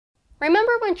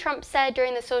Remember when Trump said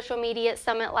during the social media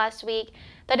summit last week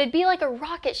that it'd be like a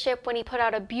rocket ship when he put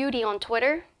out a beauty on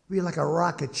Twitter? It'd be like a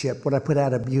rocket ship when I put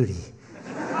out a beauty.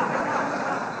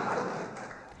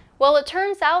 Well, it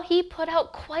turns out he put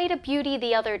out quite a beauty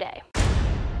the other day.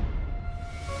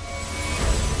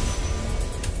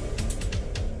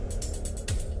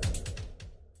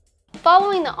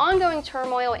 Following the ongoing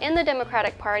turmoil in the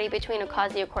Democratic Party between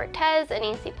Ocasio-Cortez and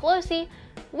Nancy Pelosi,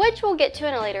 which we'll get to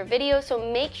in a later video,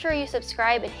 so make sure you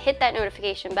subscribe and hit that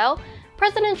notification bell,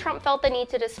 President Trump felt the need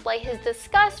to display his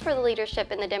disgust for the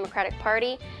leadership in the Democratic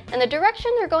Party and the direction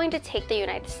they're going to take the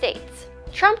United States.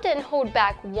 Trump didn't hold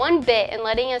back one bit in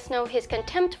letting us know his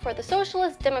contempt for the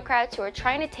socialist Democrats who are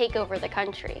trying to take over the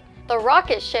country. The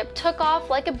rocket ship took off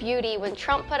like a beauty when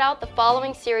Trump put out the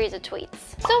following series of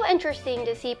tweets. So interesting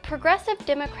to see progressive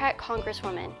Democrat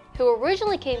congresswomen who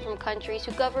originally came from countries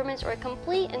whose governments are a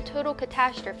complete and total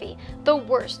catastrophe, the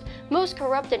worst, most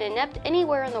corrupt and inept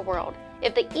anywhere in the world,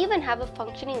 if they even have a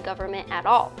functioning government at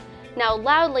all, now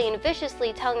loudly and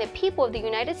viciously telling the people of the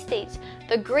United States,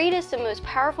 the greatest and most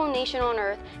powerful nation on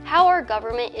earth, how our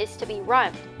government is to be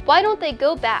run. Why don't they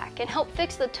go back and help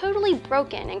fix the totally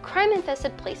broken and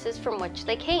crime-infested places from which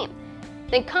they came?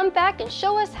 Then come back and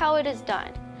show us how it is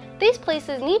done. These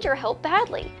places need your help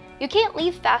badly. You can't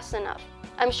leave fast enough.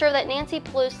 I'm sure that Nancy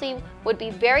Pelosi would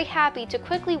be very happy to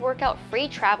quickly work out free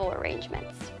travel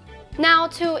arrangements. Now,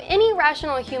 to any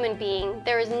rational human being,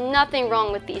 there is nothing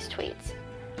wrong with these tweets.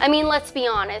 I mean, let's be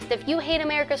honest, if you hate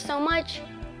America so much,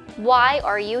 why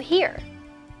are you here?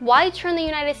 Why turn the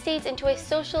United States into a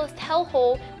socialist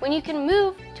hellhole when you can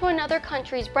move to another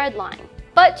country's breadline?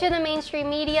 But to the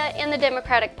mainstream media and the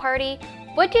Democratic Party,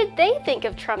 what did they think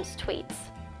of Trump's tweets?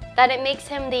 That it makes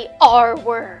him the R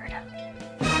word.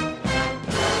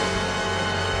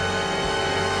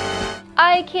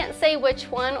 I can't say which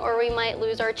one or we might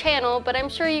lose our channel, but I'm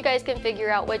sure you guys can figure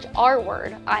out which R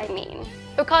word I mean.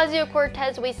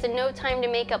 Ocasio-Cortez wasted no time to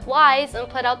make up lies and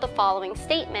put out the following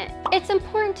statement. It's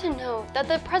important to note that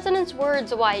the president's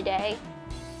words Y-Day,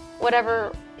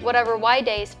 whatever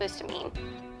Y-Day is supposed to mean,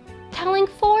 telling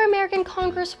 4 American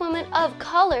congresswomen of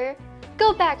color,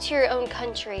 go back to your own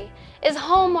country, is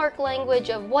hallmark language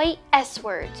of white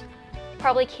S-words.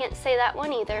 Probably can't say that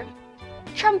one either.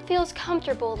 Trump feels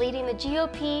comfortable leading the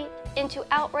GOP into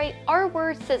outright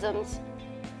R-word schisms,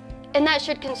 and that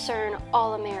should concern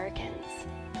all Americans.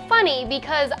 Funny,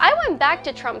 because I went back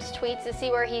to Trump's tweets to see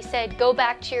where he said, go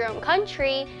back to your own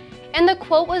country, and the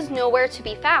quote was nowhere to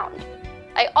be found.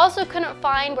 I also couldn't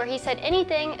find where he said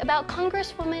anything about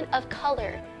congresswomen of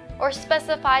color, or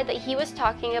specified that he was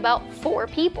talking about 4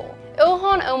 people.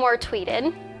 Ilhan Omar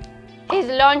tweeted, he's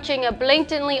launching a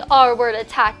blatantly R-word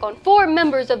attack on 4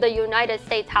 members of the United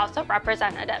States House of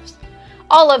Representatives,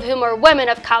 all of whom are women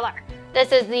of color.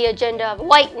 This is the agenda of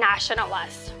white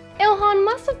nationalists. Ilhan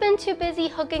must have been too busy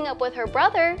hooking up with her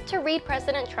brother to read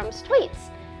President Trump's tweets.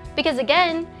 Because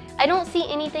again, I don't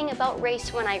see anything about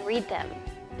race when I read them.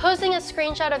 Posting a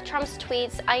screenshot of Trump's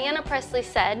tweets, Ayanna Pressley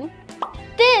said,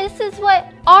 this is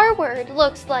what our word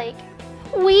looks like.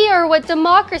 We are what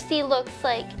democracy looks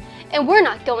like, and we're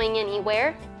not going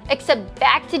anywhere, except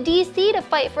back to DC to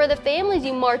fight for the families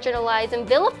you marginalize and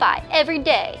vilify every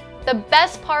day. The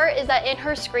best part is that in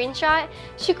her screenshot,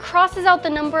 she crosses out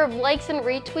the number of likes and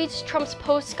retweets Trump's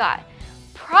post got,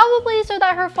 probably so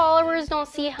that her followers don't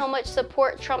see how much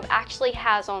support Trump actually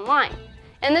has online.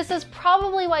 And this is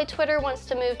probably why Twitter wants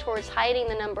to move towards hiding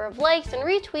the number of likes and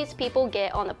retweets people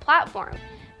get on the platform,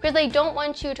 because they don't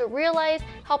want you to realize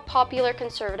how popular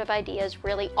conservative ideas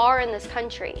really are in this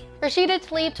country. Rashida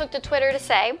Tlaib took to Twitter to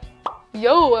say,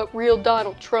 yo, real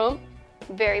Donald Trump,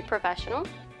 very professional.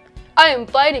 I am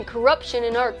fighting corruption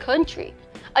in our country.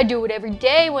 I do it every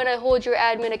day when I hold your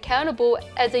admin accountable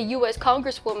as a US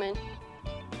Congresswoman.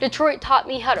 Detroit taught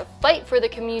me how to fight for the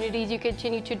communities you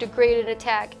continue to degrade and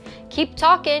attack. Keep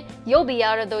talking, you'll be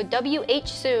out of the WH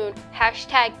soon.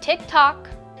 Hashtag TikTok.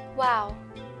 Wow,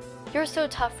 you're so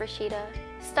tough, Rashida.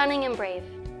 Stunning and brave.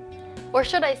 Or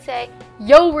should I say,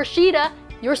 yo Rashida,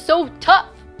 you're so tough.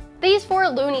 These 4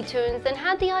 Looney Tunes then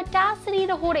had the audacity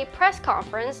to hold a press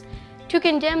conference to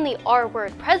condemn the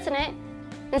R-word president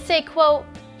and say, quote,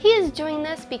 he is doing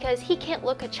this because he can't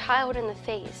look a child in the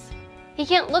face. He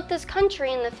can't look this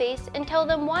country in the face and tell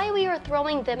them why we are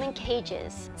throwing them in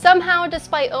cages. Somehow,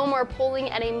 despite Omar polling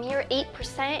at a mere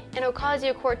 8% and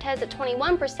Ocasio-Cortez at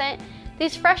 21%,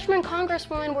 these freshman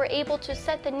congresswomen were able to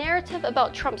set the narrative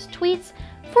about Trump's tweets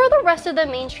for the rest of the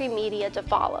mainstream media to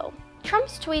follow.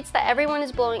 Trump's tweets that everyone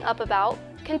is blowing up about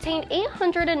contained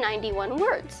 891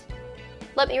 words.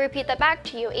 Let me repeat that back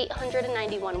to you,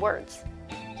 891 words.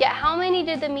 Yet how many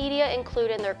did the media include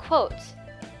in their quotes?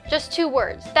 Just 2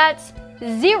 words. That's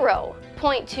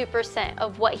 0.2%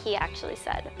 of what he actually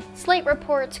said. Slate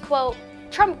reports, quote,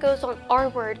 Trump goes on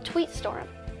R-word tweet storm.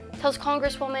 Tells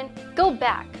Congresswoman, go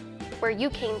back where you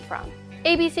came from.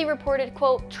 ABC reported,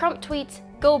 quote, Trump tweets,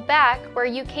 go back where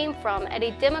you came from at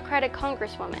a Democratic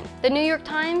Congresswoman. The New York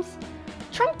Times,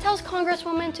 Trump tells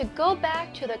Congresswoman to go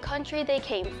back to the country they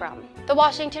came from. The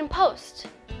Washington Post,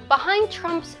 behind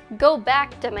Trump's go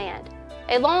back demand,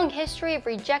 a long history of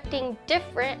rejecting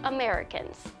different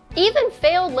Americans. Even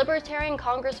failed Libertarian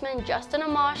Congressman Justin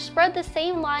Amash spread the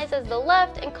same lies as the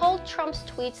left and called Trump's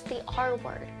tweets the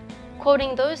R-word,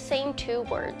 quoting those same 2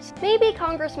 words. Maybe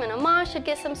Congressman Amash should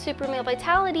get some super male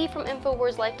vitality from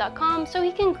InfoWarsLife.com so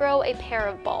he can grow a pair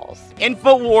of balls.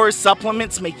 InfoWars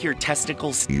supplements make your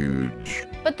testicles huge.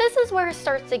 But this is where it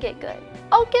starts to get good.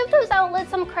 I'll give those outlets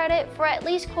some credit for at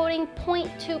least quoting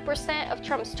 0.2% of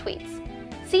Trump's tweets.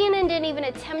 CNN didn't even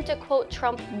attempt to quote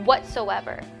Trump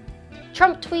whatsoever.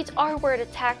 Trump tweets R-word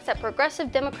attacks at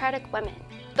progressive Democratic women.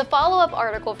 The follow-up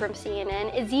article from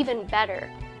CNN is even better.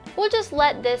 We'll just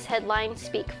let this headline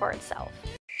speak for itself.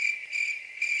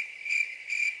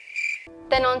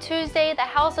 Then on Tuesday, the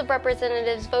House of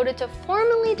Representatives voted to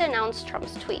formally denounce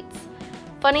Trump's tweets.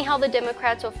 Funny how the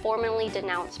Democrats will formally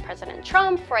denounce President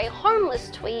Trump for a harmless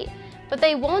tweet, but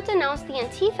they won't denounce the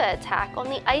Antifa attack on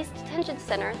the ICE detention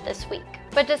center this week.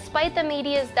 But despite the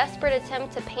media's desperate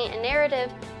attempt to paint a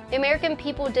narrative, the American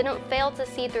people didn't fail to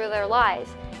see through their lies,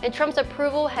 and Trump's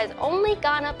approval has only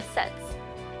gone up since.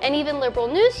 And even liberal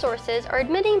news sources are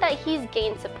admitting that he's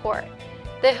gained support.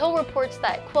 The Hill reports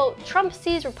that, quote, Trump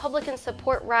sees Republican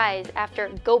support rise after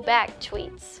go back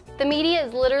tweets. The media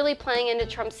is literally playing into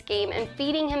Trump's game and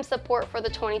feeding him support for the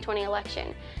 2020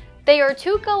 election. They are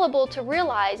too gullible to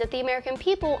realize that the American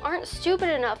people aren't stupid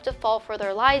enough to fall for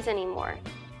their lies anymore.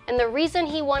 And the reason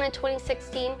he won in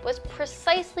 2016 was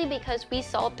precisely because we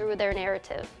saw through their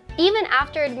narrative. Even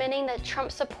after admitting that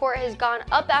Trump's support has gone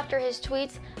up after his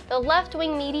tweets, the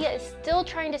left-wing media is still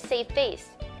trying to save face.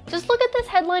 Just look at this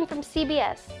headline from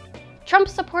CBS. Trump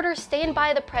supporters stand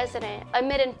by the president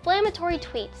amid inflammatory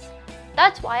tweets.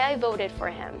 That's why I voted for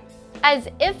him. As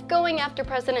if going after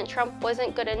President Trump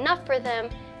wasn't good enough for them,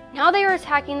 now they are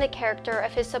attacking the character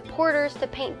of his supporters to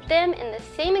paint them in the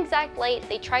same exact light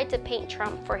they tried to paint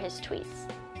Trump for his tweets.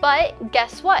 But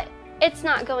guess what? It's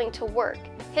not going to work.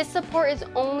 His support is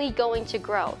only going to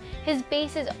grow. His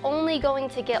base is only going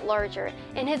to get larger,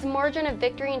 and his margin of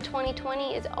victory in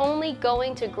 2020 is only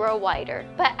going to grow wider.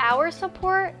 But our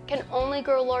support can only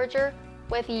grow larger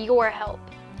with your help.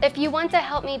 If you want to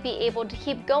help me be able to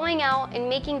keep going out and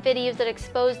making videos that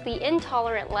expose the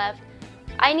intolerant left,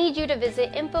 I need you to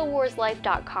visit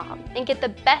InfoWarsLife.com and get the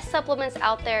best supplements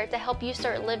out there to help you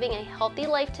start living a healthy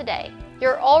life today.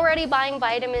 You're already buying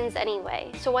vitamins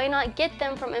anyway, so why not get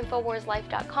them from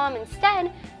InfoWarsLife.com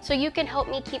instead so you can help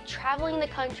me keep traveling the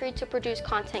country to produce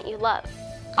content you love.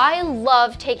 I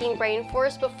love taking brain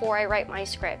force before I write my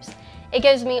scripts. It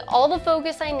gives me all the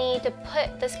focus I need to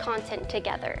put this content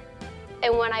together.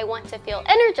 And when I want to feel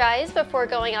energized before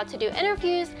going out to do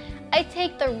interviews, I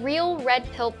take the Real Red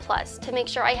Pill Plus to make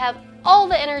sure I have all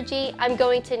the energy I'm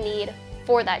going to need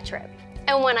for that trip.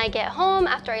 And when I get home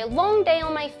after a long day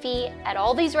on my feet at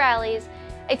all these rallies,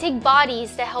 I take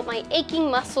Bodies to help my aching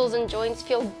muscles and joints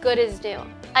feel good as new.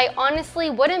 I honestly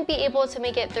wouldn't be able to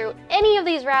make it through any of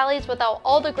these rallies without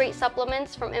all the great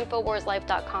supplements from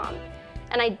InfoWarsLife.com.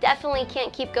 And I definitely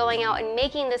can't keep going out and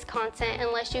making this content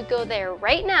unless you go there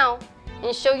right now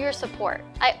and show your support.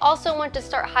 I also want to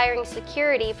start hiring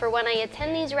security for when I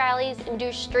attend these rallies and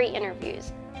do street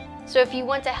interviews. So if you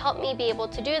want to help me be able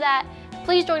to do that,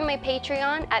 please join my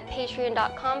Patreon at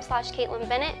patreon.com/Kaitlin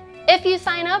Bennett. If you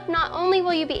sign up, not only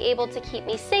will you be able to keep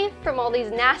me safe from all these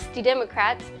nasty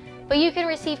Democrats, but you can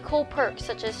receive cool perks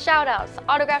such as shoutouts,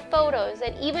 autographed photos,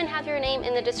 and even have your name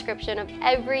in the description of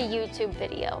every YouTube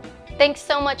video. Thanks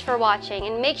so much for watching,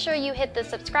 and make sure you hit the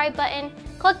subscribe button,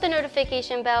 click the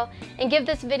notification bell, and give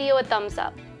this video a thumbs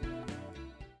up.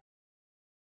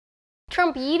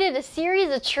 Trump yeeted a series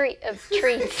of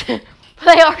treats.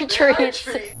 They are treats.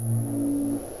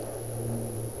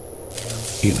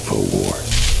 InfoWars,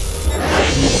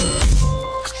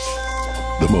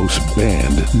 the most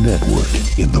banned network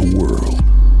in the world.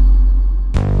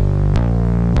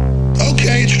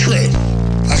 Okay, it's true.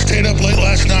 I stayed up late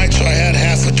last night, so I had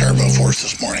half a turbo force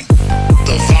this morning.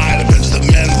 The vitamins, the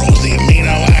minerals, the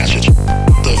amino acids.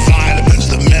 The vitamins,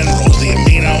 the minerals, the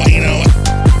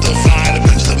the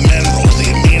vitamins, the minerals, the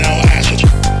amino acids.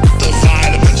 The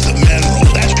vitamins, the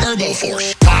minerals. That's turbo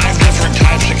force. 5 different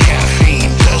types of caffeine.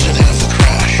 Doesn't have the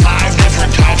crash. 5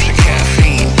 different types of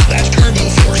caffeine. That's turbo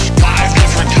force. 5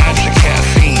 different types of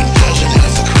caffeine. Doesn't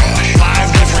have the crash.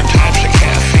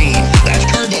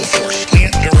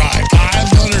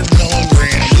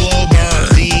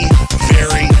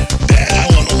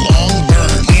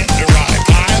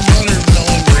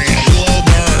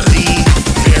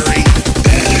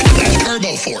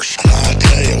 Turbo Force. I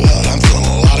tell you what, I'm feeling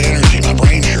a lot of energy. My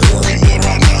brain's sure working good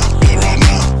right now. Good right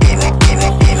now. Good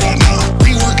right now.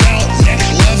 Pre-workout, next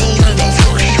level, Turbo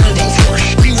Force. Turbo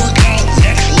Force. Pre-workout,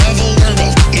 next level, Turbo.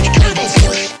 It's Turbo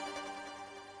Force.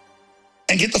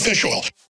 And get the fish oil.